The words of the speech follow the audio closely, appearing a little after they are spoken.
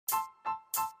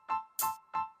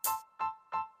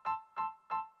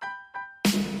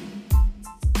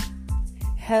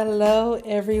Hello,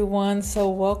 everyone. So,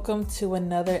 welcome to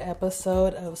another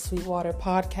episode of Sweetwater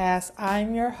Podcast.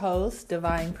 I'm your host,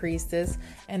 Divine Priestess,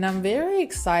 and I'm very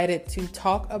excited to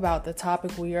talk about the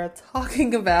topic we are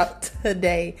talking about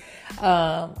today.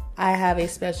 I have a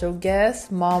special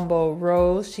guest, Mambo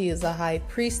Rose. She is a high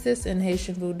priestess in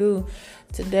Haitian Voodoo.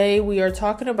 Today, we are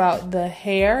talking about the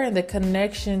hair and the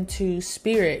connection to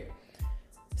spirit.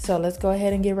 So, let's go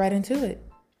ahead and get right into it.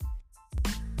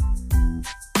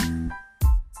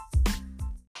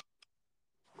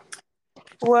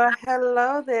 Well,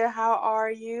 hello there. How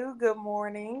are you? Good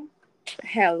morning.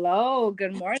 Hello,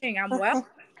 good morning. I'm well.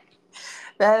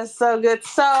 That is so good.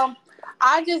 So,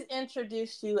 I just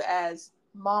introduced you as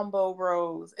Mambo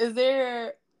Rose. Is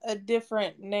there a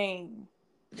different name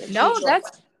that you No, go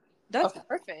that's by?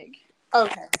 perfect.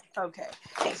 Okay.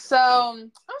 So,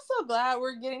 I'm so glad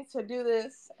we're getting to do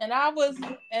this. And I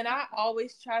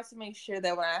always try to make sure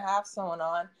that when I have someone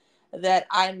on, that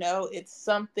I know it's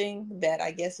something that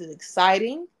I guess is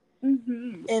exciting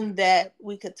and that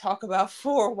we could talk about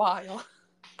for a while.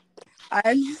 I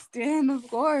understand, of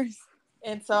course.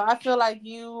 And so I feel like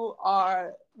you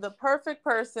are the perfect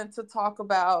person to talk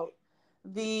about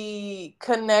the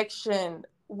connection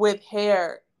with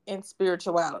hair and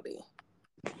spirituality.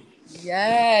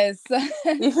 Yes.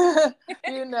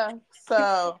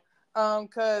 So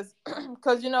cuz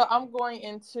I'm going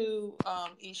into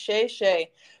Isheshe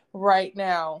right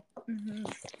now.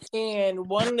 And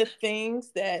one of the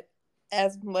things that,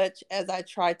 as much as I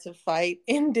tried to fight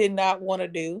and did not want to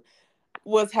do,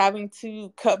 was having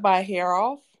to cut my hair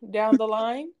off down the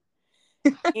line.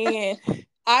 And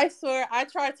I swear I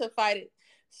tried to fight it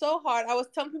so hard. I was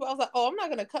telling people, I was like, oh, I'm not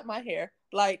going to cut my hair.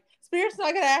 Like, Spirit's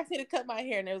not going to ask me to cut my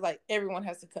hair. And it was like, everyone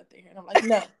has to cut their hair. And I'm like,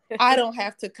 no, I don't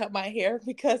have to cut my hair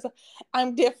because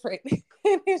I'm different.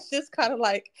 And it's just kind of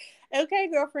like, okay,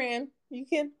 girlfriend, you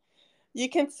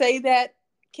can say that,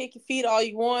 kick your feet all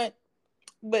you want,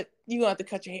 but you're going to have to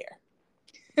cut your hair.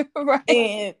 Right.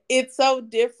 And it's so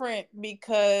different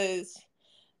because,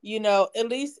 at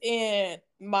least in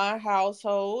my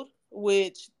household,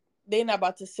 which they're not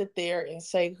about to sit there and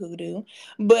say hoodoo,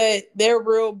 but they're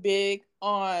real big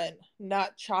on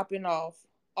not chopping off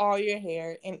all your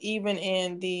hair. And even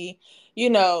in the,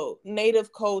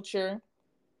 native culture,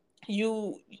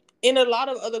 you, in a lot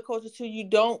of other cultures too, you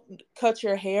don't cut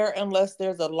your hair unless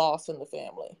there's a loss in the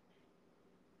family.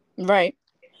 Right.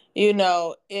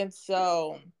 And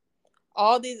so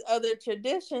all these other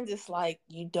traditions, it's like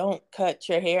you don't cut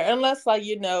your hair unless, like,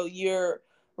 you're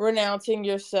renouncing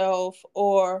yourself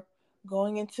or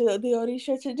going into the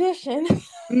Orisha tradition.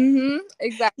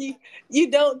 Exactly.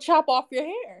 You don't chop off your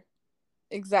hair.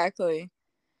 Exactly.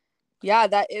 Yeah,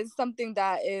 that is something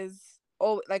that is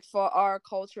like for our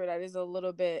culture that is a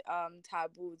little bit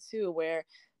taboo too, where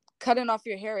cutting off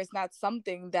your hair is not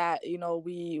something that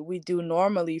we do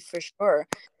normally, for sure.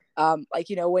 Like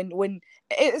when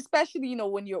especially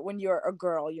when you're a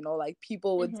girl, like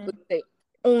people would say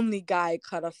only guy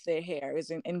cut off their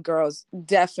hairs, and girls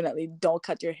definitely don't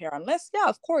cut your hair unless, yeah,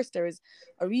 of course there is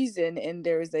a reason and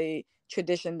there is a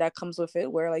tradition that comes with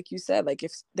it, where, like you said, like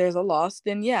if there's a loss,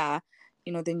 then yeah,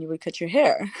 then you would cut your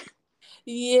hair.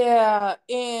 Yeah,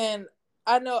 and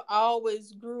I know I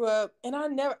always grew up, and I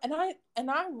never, and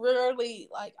I rarely,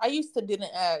 like, I used to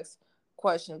didn't ask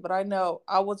questions, but I know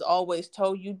I was always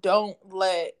told you don't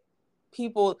let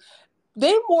people.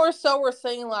 They more so were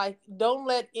saying, like, don't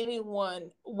let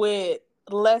anyone with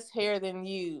less hair than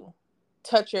you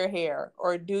touch your hair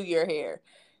or do your hair.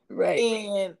 Right.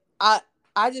 And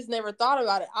I just never thought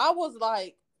about it. I was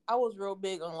real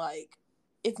big on, like,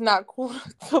 it's not cool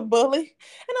to bully. And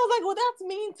I was like, well, that's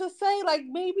mean to say. Like,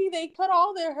 maybe they cut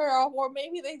all their hair off, or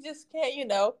maybe they just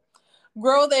can't,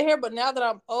 grow their hair. But now that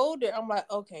I'm older, I'm like,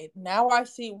 okay, now I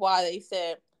see why they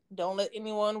said don't let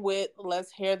anyone with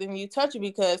less hair than you touch it,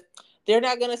 because they're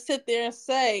not going to sit there and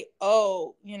say,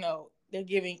 oh, they're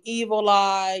giving evil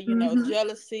eye,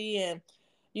 jealousy, and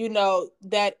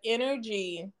that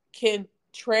energy can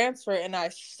transfer. And I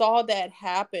saw that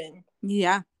happen.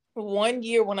 Yeah. One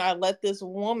year when I let this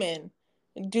woman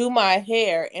do my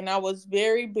hair, and I was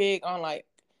very big on, like,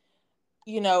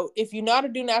 if you know how to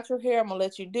do natural hair, I'm gonna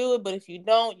let you do it. But if you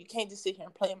don't, you can't just sit here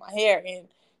and play in my hair. And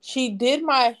she did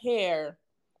my hair,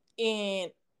 and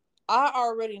I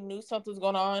already knew something was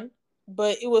going on.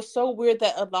 But it was so weird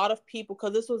that a lot of people,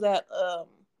 because this was at I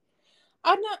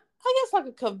guess like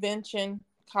a convention,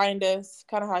 kind of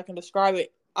how I can describe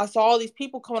it. I saw all these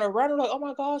people coming around, and like, oh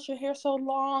my gosh, your hair's so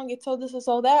long, it's so this and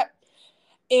so that.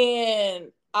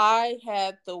 And I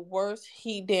had the worst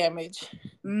heat damage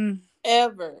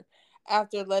ever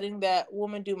after letting that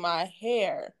woman do my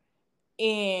hair.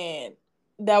 And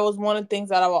that was one of the things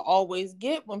that I would always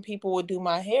get when people would do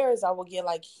my hair is I would get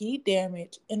like heat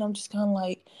damage. And I'm just kind of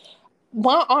like,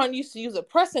 my aunt used to use a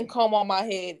pressing comb on my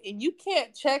head, and you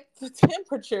can't check the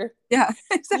temperature. Yeah,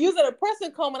 exactly. Using a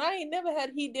pressing comb, and I ain't never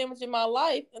had heat damage in my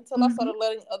life until I started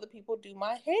letting other people do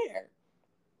my hair.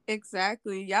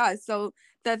 Exactly. Yeah. So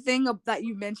the thing that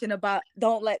you mentioned about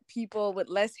don't let people with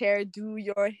less hair do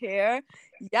your hair.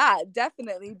 Yeah,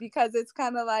 definitely. Because it's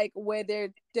kind of like where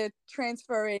they're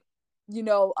transferring,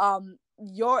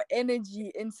 your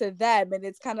energy into them. And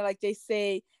it's kind of like they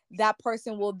say that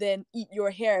person will then eat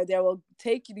your hair. They will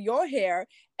take your hair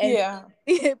and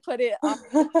put it on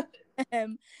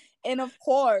them. And of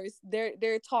course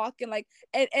they're talking like,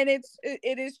 and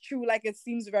it is true, like it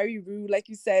seems very rude, like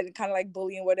you said, kind of like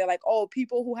bullying, where they're like, oh,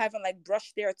 people who haven't like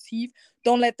brushed their teeth,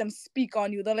 don't let them speak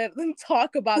on you, don't let them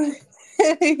talk about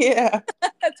yeah.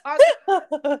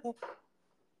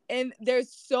 And there's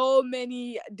so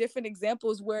many different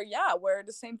examples where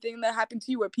the same thing that happened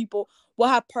to you, where people will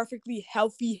have perfectly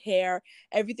healthy hair,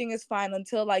 everything is fine,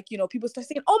 until like, people start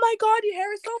saying, oh my god, your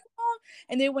hair is so long,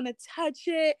 and they want to touch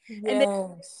it. And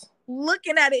then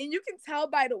looking at it, and you can tell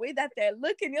by the way that they're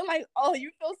looking, you're like, oh,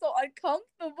 you feel so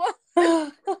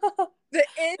uncomfortable. The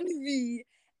envy.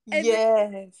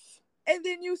 And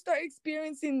then you start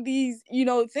experiencing these,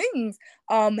 things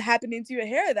happening to your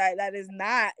hair that is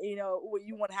not, what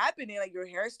you want happening. Like your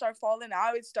hair start falling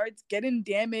out, it starts getting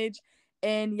damaged.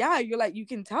 And you're like, you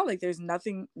can tell like there's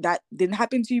nothing that didn't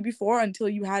happen to you before until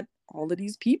you had all of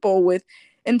these people with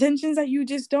intentions that you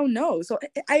just don't know. So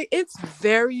it's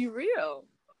very real.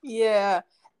 Yeah.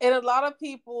 And a lot of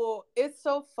people, it's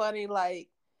so funny, like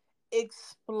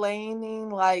explaining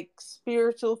like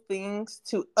spiritual things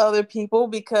to other people,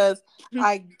 because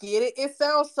I get it. It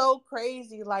sounds so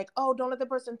crazy, like, oh, don't let the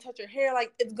person touch your hair,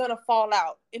 like it's gonna fall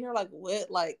out. And you're like, what?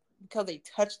 Like, because they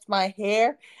touched my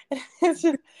hair?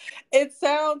 It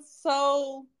sounds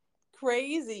so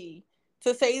crazy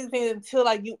to say anything until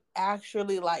like you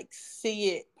actually like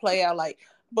see it play out. Like,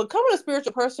 becoming a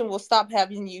spiritual person will stop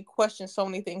having you question so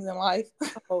many things in life.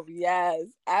 Oh yes,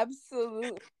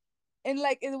 absolutely. And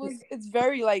like it's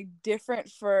very like different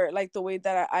for like the way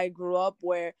that I grew up,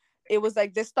 where it was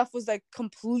like this stuff was like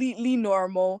completely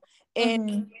normal.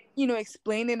 And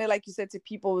explaining it, like you said, to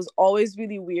people was always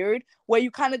really weird, where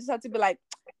you kind of just have to be like,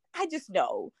 I just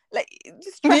know, like,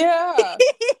 just try.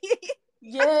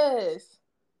 Yes,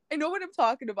 I know what I'm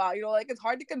talking about. Like it's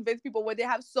hard to convince people when they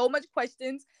have so much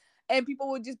questions, and people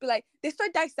would just be like, they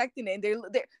start dissecting it,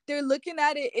 and they're looking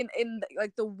at it in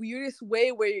like the weirdest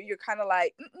way, where you're kind of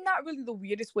like, not really the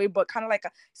weirdest way, but kind of like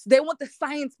they want the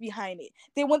science behind it,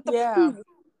 they want the proof.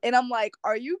 And I'm like,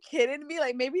 are you kidding me?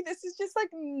 Like, maybe this is just like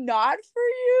not for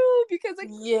you, because like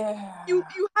you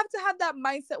have to have that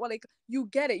mindset where like you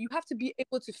get it. You have to be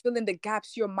able to fill in the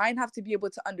gaps. Your mind have to be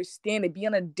able to understand it, be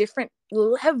on a different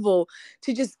level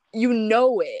to just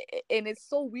it. And it's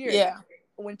so weird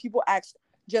when people ask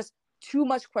just too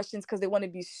much questions because they want to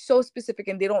be so specific,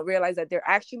 and they don't realize that they're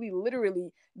actually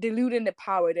literally diluting the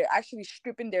power. They're actually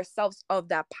stripping themselves of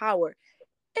that power.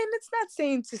 And it's not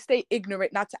saying to stay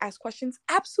ignorant, not to ask questions.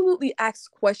 Absolutely ask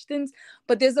questions.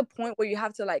 But there's a point where you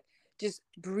have to like just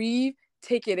breathe,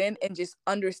 take it in, and just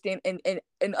understand and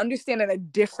understand at a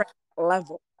different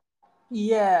level.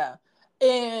 Yeah.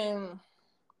 And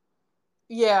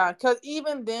yeah, because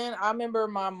even then, I remember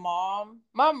my mom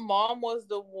was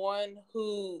the one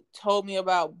who told me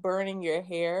about burning your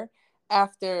hair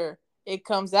after it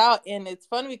comes out. And it's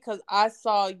funny because I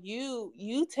saw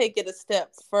you take it a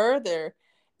step further.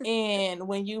 And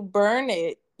when you burn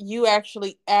it, you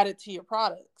actually add it to your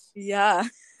products. Yeah.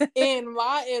 and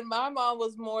my mom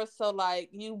was more so like,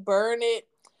 you burn it.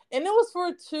 And it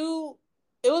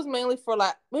was mainly for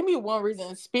like maybe one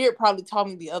reason. Spirit probably taught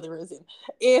me the other reason.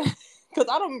 And because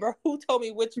I don't remember who told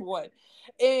me which one.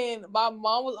 And my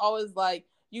mom was always like,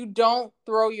 you don't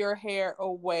throw your hair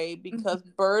away because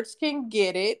birds can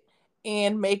get it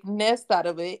and make nests out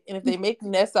of it. And if they make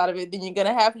nests out of it, then you're going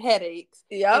to have headaches.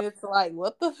 Yep. And it's like,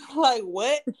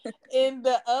 what? And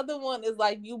the other one is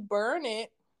like, you burn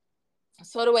it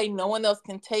so the way no one else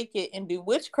can take it and do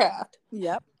witchcraft.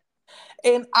 Yep.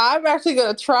 And I'm actually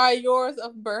going to try yours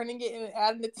of burning it and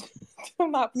adding it to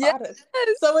my product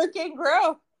so it can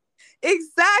grow.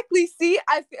 Exactly.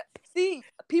 See,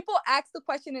 people ask the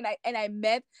question, and I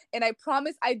meant, and I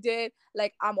promise I did.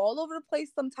 Like, I'm all over the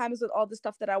place sometimes with all the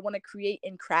stuff that I want to create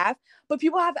and craft, but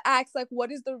people have asked like,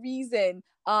 what is the reason?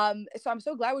 So I'm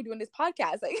so glad we're doing this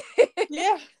podcast. Like,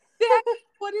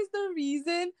 what is the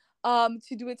reason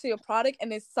to do it to your product?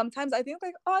 And it's sometimes I think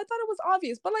like, oh, I thought it was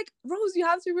obvious, but like, Rose, you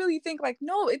have to really think like,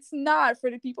 no, it's not, for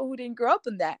the people who didn't grow up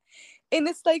in that. And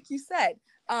it's like you said,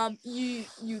 you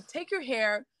take your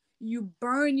hair, you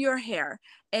burn your hair,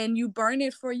 and you burn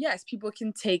it for, yes, people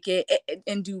can take it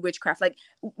and do witchcraft. Like,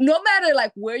 no matter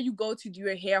like where you go to do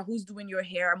your hair, who's doing your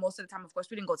hair. Most of the time, of course,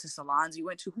 we didn't go to salons. You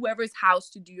went to whoever's house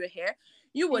to do your hair.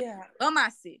 You would,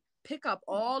 pick up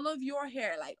all of your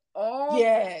hair, like all.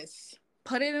 Yes.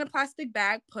 Put it in a plastic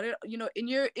bag. Put it, in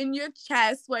your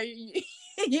chest where you,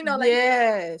 like.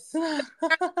 Yes.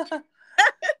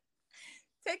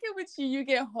 Take it with you. You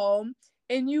get home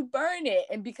and you burn it,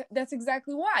 and because that's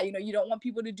exactly why, you don't want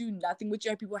people to do nothing with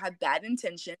your hair. People have bad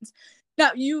intentions.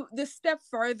 Now, this step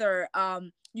further,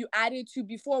 you added to,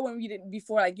 before, when we didn't,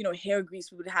 before, like, hair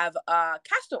grease, we would have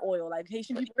castor oil. Like,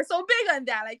 Haitian people are so big on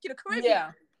that. Like, Caribbean,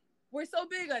 yeah, we're so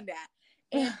big on that.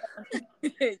 And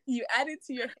you added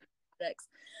to your hair products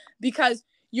because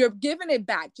you're giving it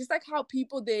back. Just like how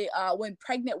people, they when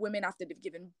pregnant women, after they've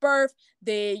given birth,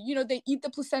 they they eat the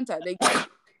placenta.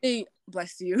 They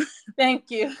bless you. Thank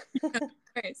you.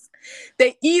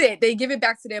 They eat it. They give it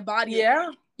back to their body. Yeah.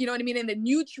 You know what I mean? And the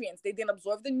nutrients, they then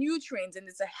absorb the nutrients, and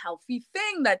it's a healthy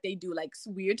thing that they do. Like, it's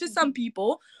weird to some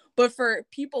people, but for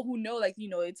people who know, like,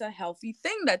 it's a healthy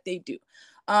thing that they do.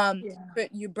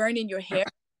 But you're burning your hair,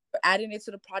 you're adding it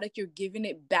to the product, you're giving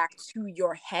it back to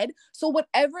your head. So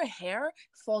whatever hair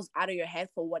falls out of your head,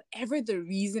 for whatever the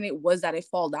reason it was that it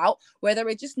falls out, whether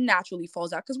it just naturally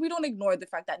falls out, because we don't ignore the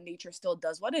fact that nature still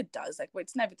does what it does. Like,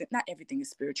 it's not everything is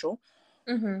spiritual.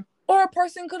 Mm-hmm. Or a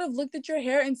person could have looked at your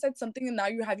hair and said something, and now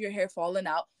you have your hair falling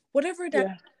out. Whatever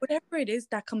it is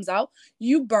that comes out,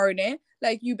 you burn it.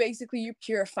 Like, you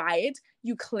purify it,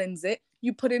 you cleanse it,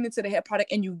 you put it into the hair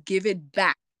product, and you give it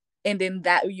back. And then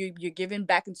that you're giving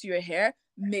back into your hair,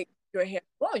 make your hair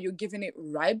grow. You're giving it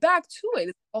right back to it.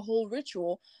 It's a whole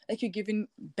ritual. Like, you're giving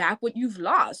back what you've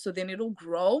lost, so then it'll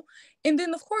grow. And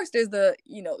then, of course, there's the,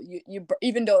 you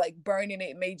even though, like, burning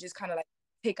it may just kind of like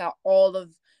take out all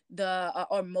of the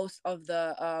or most of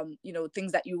the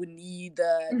things that you would need,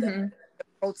 the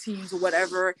proteins or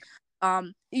whatever,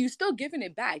 you're still giving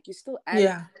it back. You're still adding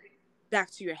it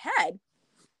back to your head.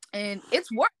 And it's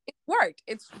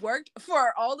worked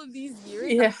for all of these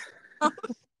years. Yeah.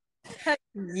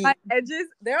 My edges,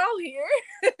 they're all here.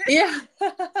 Yeah.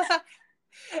 And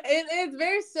it's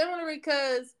very similar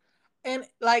because, and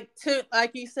like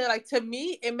you said, like, to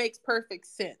me, it makes perfect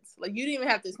sense. Like, you didn't even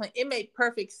have to explain. It made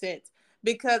perfect sense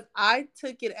because I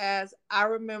took it as, I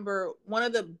remember one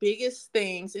of the biggest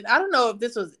things, and I don't know if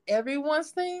this was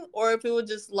everyone's thing or if it was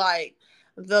just like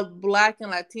the Black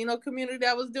and Latino community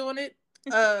that was doing it,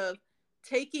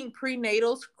 taking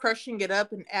prenatals, crushing it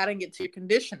up, and adding it to your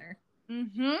conditioner.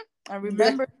 Mm-hmm. I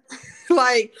remember.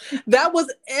 Like, that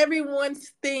was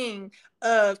everyone's thing,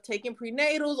 of taking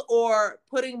prenatals or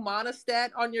putting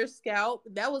Monistat on your scalp.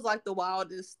 That was like the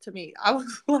wildest to me. I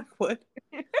was like, what?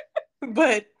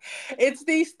 But it's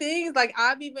these things, like,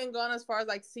 I've even gone as far as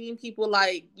like seeing people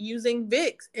like using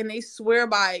Vicks, and they swear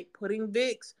by putting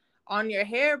Vicks on your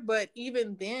hair. But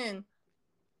even then,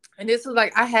 and this is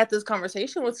like, I had this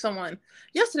conversation with someone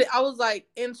yesterday. I was like,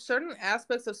 in certain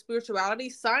aspects of spirituality,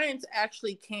 science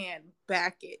actually can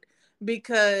back it,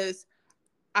 because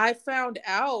I found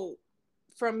out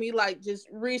from me, like, just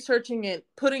researching and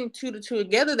putting 2 to 2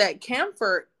 together, that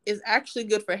camphor is actually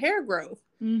good for hair growth.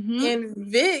 Mm-hmm. And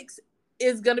Vicks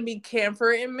is going to be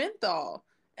camphor and menthol.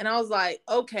 And I was like,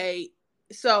 okay,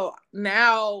 so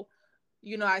now,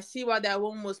 I see why that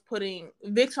woman was putting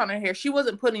Vicks on her hair. She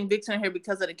wasn't putting Vicks on her hair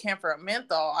because of the camphor and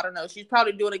menthol. I don't know. She's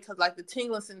probably doing it because, like, the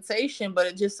tingling sensation, but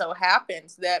it just so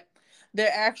happens that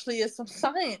there actually is some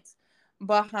science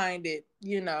behind it,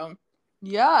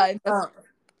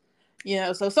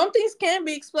 Yeah. So some things can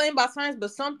be explained by science,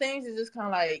 but some things is just kind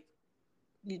of like,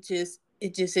 it just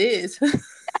is.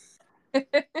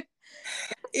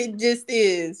 It just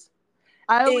is.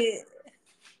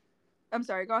 I'm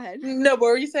sorry, go ahead. No, what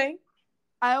were you saying?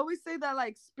 I always say that,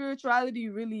 like, spirituality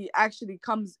really actually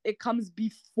comes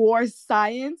before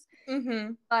science.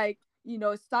 Mm-hmm. Like,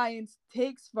 science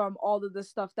takes from all of the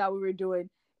stuff that we were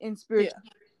doing in spiritual,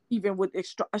 even with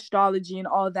astrology and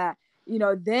all that.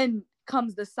 Then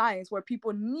comes the science, where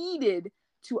people needed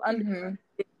to understand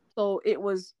it, so it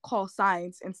was called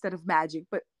science instead of magic.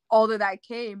 But all of that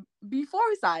came before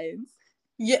science.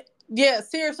 Yeah,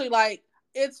 seriously. Like,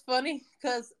 it's funny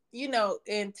because,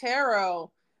 in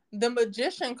tarot, the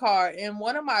magician card in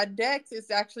one of my decks is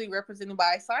actually represented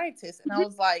by a scientist. And I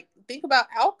was like, think about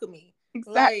alchemy.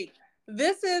 Exactly. Like,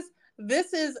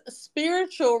 this is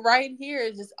spiritual right here.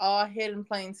 It's just all hidden in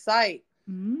plain sight.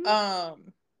 Mm-hmm.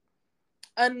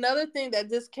 Another thing that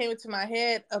just came into my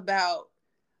head about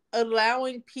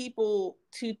allowing people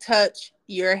to touch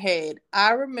your head.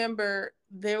 I remember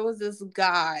there was this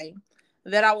guy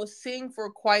that I was seeing for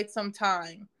quite some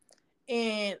time.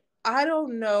 And I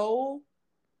don't know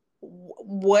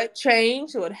what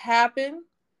changed, what happened,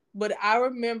 but I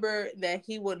remember that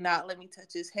he would not let me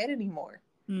touch his head anymore.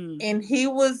 And he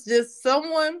was just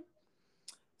someone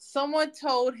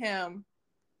told him,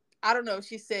 I don't know if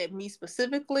she said me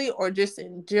specifically or just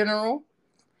in general,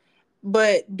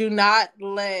 but do not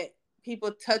let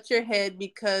people touch your head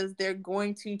because they're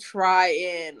going to try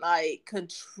and like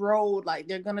control, like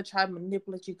they're going to try to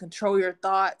manipulate you, control your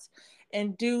thoughts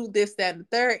and do this, that, and the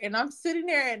third. And I'm sitting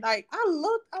there and like, I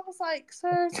was like,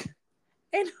 sir,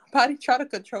 ain't nobody trying to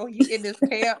control you in this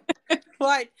camp.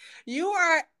 Like, you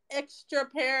are extra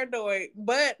paranoid.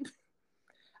 But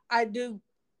I do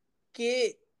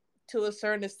get to a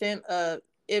certain extent of,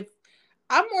 if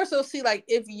I more so see like,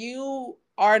 if you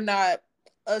are not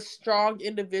a strong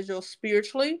individual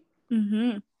spiritually,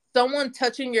 someone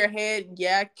touching your head,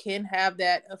 yeah, can have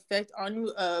that effect on you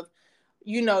of,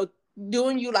 you know,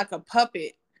 doing you like a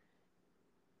puppet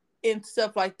and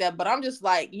stuff like that. But I'm just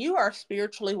like, you are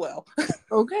spiritually well.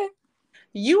 Okay.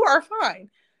 You are fine.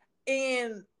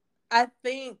 And I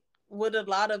think with a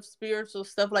lot of spiritual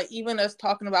stuff, like even us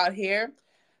talking about hair,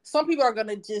 some people are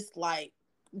gonna just like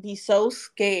be so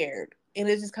scared. And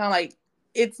it's just kind of like,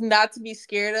 it's not to be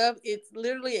scared of. It's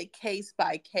literally a case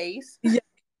by case. Yeah.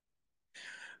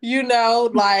 You know,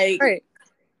 like Right.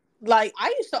 like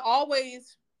I used to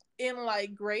always, in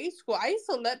like grade school, I used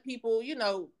to let people, you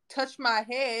know, touch my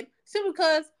head simply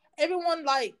because everyone,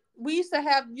 like, we used to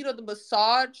have, you know,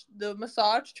 the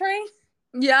massage train.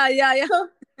 Yeah, yeah, yeah.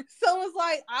 So it's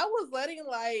like I was letting,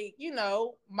 like, you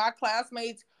know, my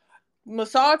classmates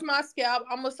massage my scalp.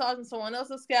 I'm massaging someone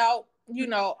else's scalp, you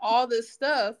know, all this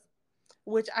stuff,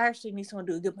 which I actually need someone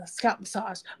to do a good scalp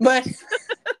massage.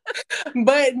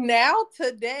 But now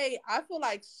today, I feel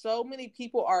like so many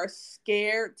people are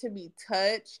scared to be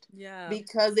touched, Yeah.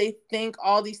 because they think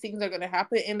all these things are going to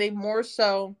happen. And they more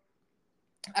so,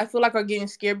 I feel like, are getting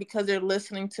scared because they're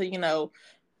listening to, you know,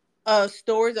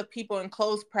 stories of people in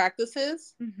closed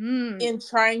practices and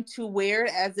trying to wear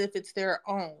it as if it's their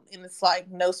own. And it's like,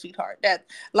 no, sweetheart. That,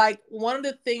 like, one of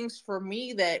the things for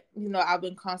me that, you know, I've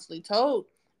been constantly told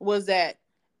was that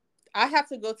I have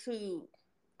to go to,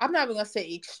 I'm not even going to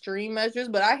say extreme measures,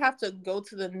 but I have to go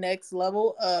to the next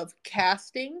level of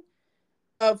casting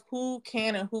of who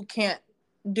can and who can't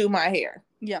do my hair.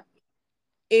 Yeah.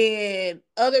 And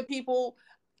other people,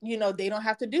 you know, they don't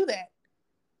have to do that.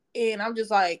 And I'm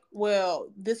just like, well,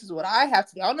 this is what I have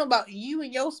to do. I don't know about you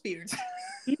and your spirits,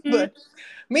 but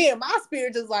me and my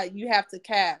spirit is like, you have to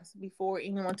cast before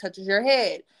anyone touches your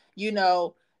head. You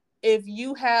know, if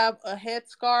you have a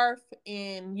headscarf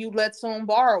and you let someone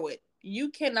borrow it, you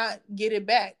cannot get it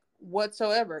back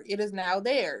whatsoever. It is now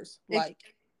theirs. Like,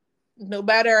 no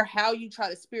matter how you try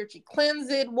to spiritually cleanse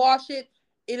it, wash it,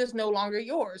 it is no longer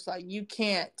yours. Like, you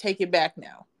can't take it back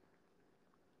now.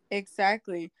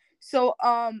 Exactly. So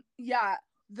yeah,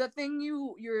 the thing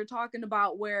you're talking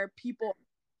about where people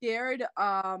scared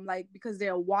like because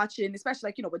they're watching, especially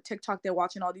like, you know, with TikTok, they're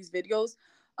watching all these videos.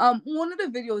 One of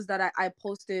the videos that I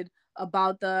posted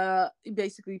about the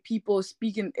basically people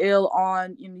speaking ill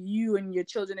on, you know, you and your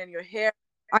children and your hair.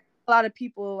 A lot of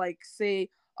people like say,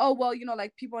 oh well, you know,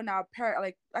 like people are now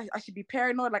like I should be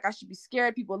paranoid, like I should be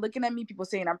scared, people looking at me, people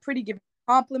saying I'm pretty, giving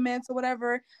compliments or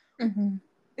whatever.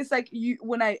 It's like, you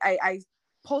when I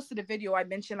posted a video, I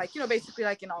mentioned, like, you know, basically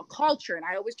like in our culture, and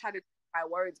I always try to my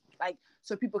words like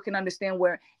so people can understand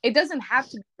where it doesn't have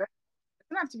to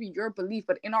be your belief,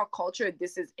 but in our culture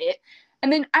this is it.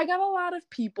 And then I got a lot of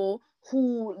people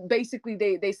who basically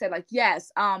they said like,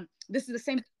 yes, this is the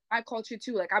same my culture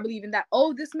too, like I believe in that.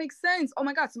 Oh, this makes sense. Oh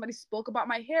my god, somebody spoke about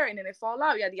my hair and then it fall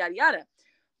out, yada yada yada.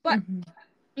 But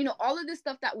you know, all of this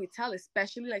stuff that we tell,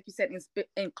 especially like you said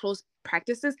in close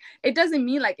practices, it doesn't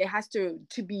mean like it has to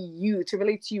be you, to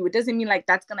relate to you. It doesn't mean like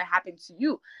that's gonna happen to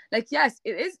you. Like, yes,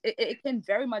 it can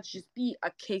very much just be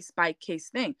a case by case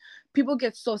thing. People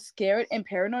get so scared and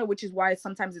paranoid, which is why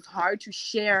sometimes it's hard to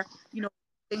share, you know,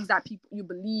 things that people you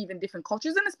believe in different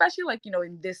cultures, and especially like, you know,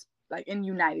 in this, like in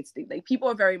United States, like people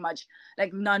are very much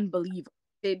like non-believer.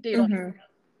 They don't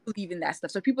believe in that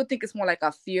stuff. So people think it's more like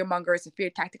a fear monger, it's a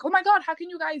fear tactic. Oh my god, how can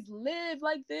you guys live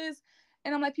like this?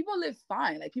 And I'm like, people live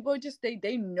fine. Like people are just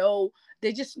they know,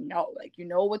 they just know, like, you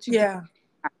know what you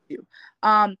do.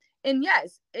 And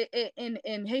yes,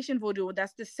 in Haitian voodoo,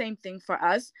 that's the same thing for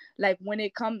us. Like when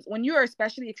you're,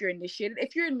 especially if you're initiated,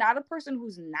 if you're not a person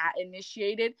who's not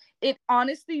initiated, it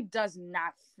honestly does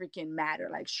not freaking matter,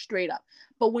 like straight up.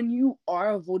 But when you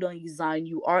are a voodoo design,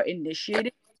 you are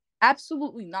initiated,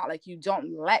 Absolutely not. Like, you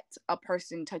don't let a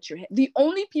person touch your hair. The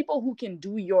only people who can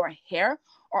do your hair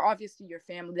are obviously your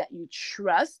family that you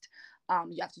trust.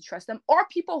 You have to trust them, or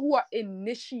people who are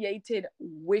initiated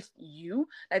with you,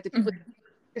 like the people,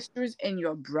 sisters and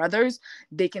your brothers.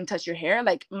 They can touch your hair.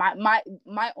 Like my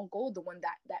uncle, the one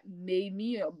that made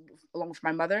me, along with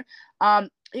my mother.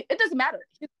 It doesn't matter.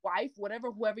 His wife,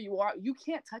 whoever you are, you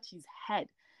can't touch his head.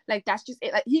 Like, that's just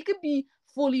it. Like, he could be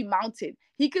fully mounted.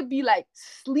 He could be like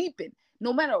sleeping.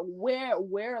 No matter where,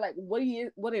 like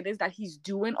what it is that he's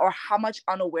doing, or how much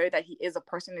unaware that he is, a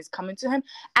person is coming to him.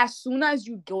 As soon as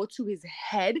you go to his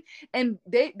head, and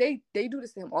they do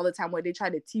this to him all the time, where they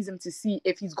try to tease him to see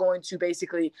if he's going to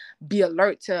basically be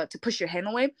alert to push your hand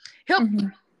away. He'll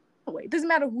away. It doesn't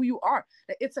matter who you are.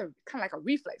 It's a kind of like a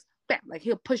reflex. Bam! Like,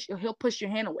 he'll push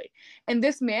your hand away. And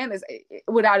this man is,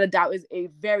 without a doubt, is a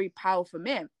very powerful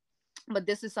man. But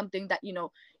this is something that,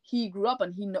 he grew up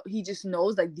and he just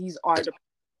knows, like, these are the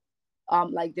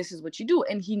like, this is what you do,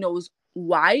 and he knows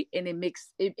why, and it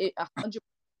 100%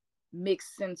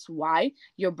 makes sense why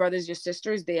your brothers, your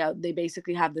sisters, they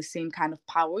basically have the same kind of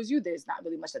power as you. There's not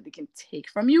really much that they can take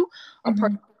from you. A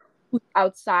person who's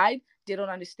outside, they don't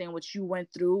understand what you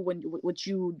went through, what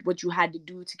you had to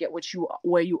do to get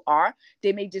where you are.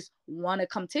 They may just want to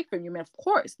come take from you. And of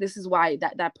course, this is why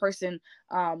that person,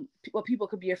 people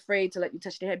could be afraid to let you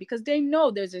touch their head, because they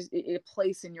know there's a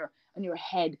place in your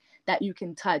head that you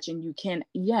can touch, and you can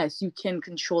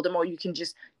control them, or you can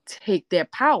just take their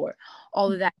power.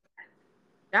 All of that is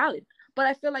valid. But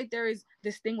I feel like there is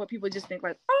this thing where people just think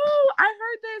like, oh, I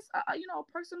heard this, a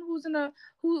person who's in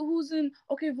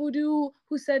voodoo,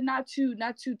 who said not to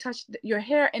touch your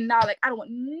hair, and now, like, I don't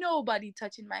want nobody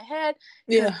touching my head.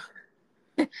 Yeah.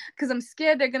 Because I'm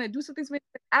scared they're gonna do something to me.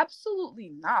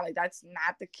 Absolutely not. Like, that's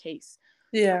not the case.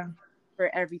 Yeah.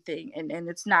 For everything, and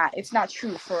it's not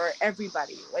true for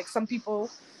everybody. Like, some people,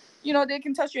 they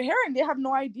can touch your hair and they have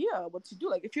no idea what to do.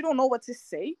 Like, if you don't know what to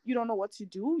say, you don't know what to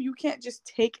do, you can't just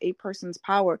take a person's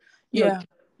power,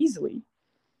 easily.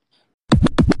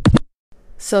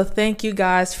 So thank you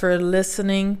guys for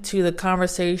listening to the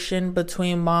conversation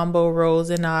between Mambo Rose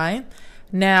and I.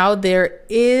 Now, there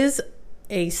is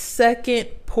a second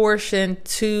portion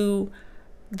to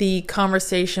the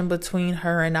conversation between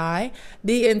her and I.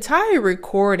 The entire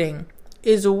recording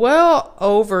is well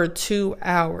over 2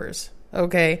 hours.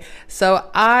 Okay, so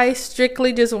I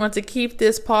strictly just want to keep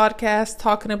this podcast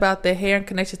talking about the hair and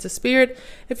connection to spirit.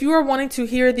 If you are wanting to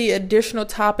hear the additional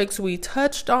topics we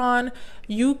touched on,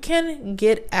 you can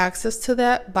get access to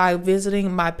that by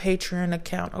visiting my Patreon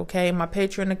account. Okay, my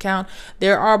Patreon account,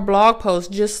 there are blog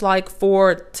posts, just like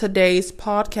for today's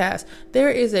podcast. There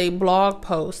is a blog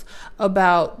post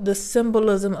about the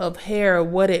symbolism of hair,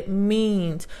 what it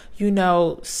means,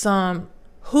 some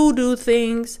hoodoo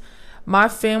things my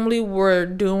family were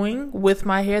doing with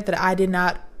my hair that I did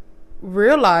not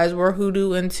realize were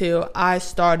hoodoo until I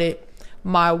started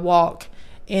my walk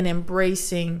in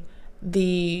embracing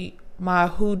my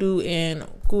hoodoo and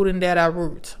curandera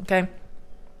roots. Okay,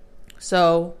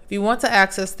 so if you want to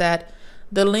access that,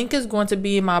 the link is going to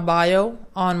be in my bio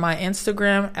on my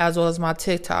Instagram as well as my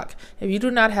TikTok. If you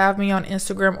do not have me on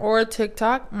Instagram or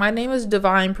TikTok, my name is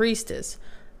Divine Priestess.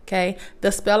 Okay,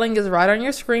 the spelling is right on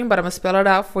your screen, but I'm going to spell it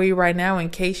out for you right now in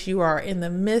case you are in the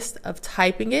midst of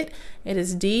typing it. It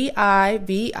is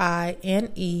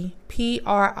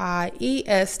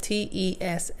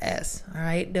DivinePriestess. All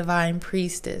right, Divine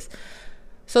Priestess.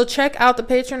 So check out the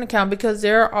Patreon account, because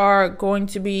there are going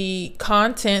to be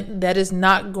content that is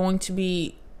not going to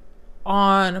be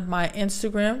on my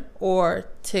Instagram or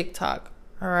TikTok.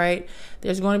 All right.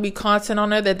 There's going to be content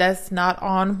on there that's not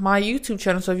on my YouTube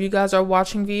channel. So if you guys are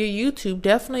watching via YouTube,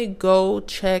 definitely go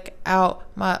check out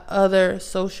my other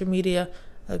social media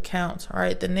accounts. All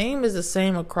right. The name is the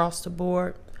same across the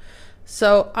board.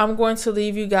 So I'm going to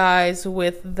leave you guys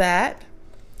with that.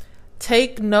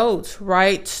 Take notes,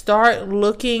 right? Start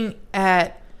looking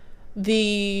at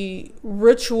the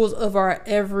rituals of our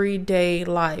everyday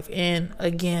life. And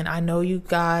again, I know you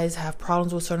guys have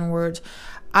problems with certain words.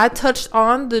 I touched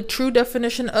on the true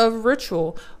definition of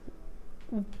ritual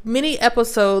many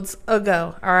episodes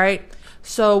ago. All right.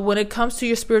 So when it comes to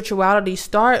your spirituality,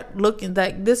 start looking.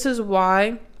 That this is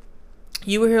why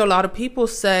you will hear a lot of people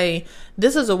say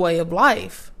this is a way of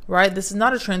life, right? This is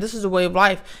not a trend. This is a way of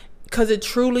life, because it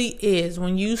truly is.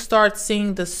 When you start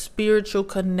seeing the spiritual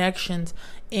connections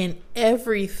in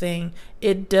everything,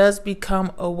 it does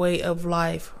become a way of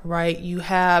life, right? You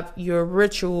have your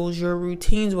rituals, your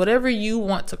routines, whatever you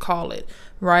want to call it,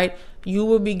 right? You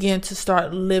will begin to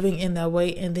start living in that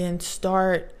way, and then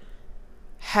start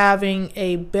having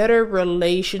a better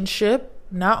relationship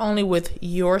not only with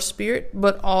your spirit,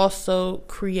 but also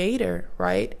Creator,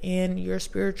 right? And your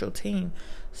spiritual team.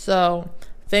 So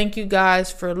thank you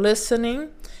guys for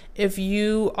listening. If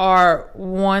you are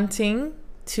wanting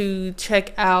to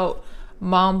check out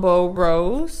Mambo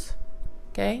Rose,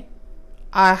 okay,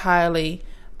 I highly,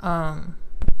 I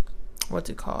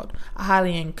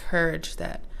highly encourage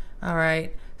that. All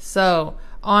right. So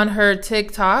on her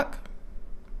TikTok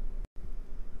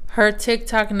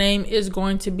name is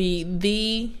going to be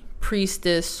The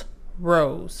Priestess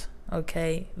Rose.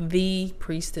 Okay. The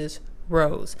Priestess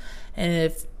Rose. And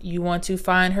if you want to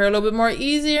find her a little bit more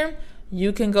easier,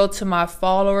 you can go to my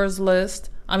following list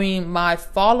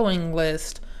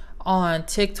on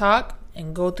TikTok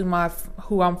and go through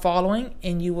who I'm following,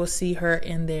 and you will see her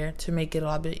in there to make it a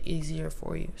lot bit easier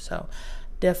for you. So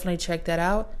definitely check that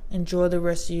out. Enjoy the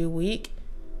rest of your week.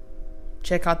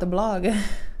 Check out the blog.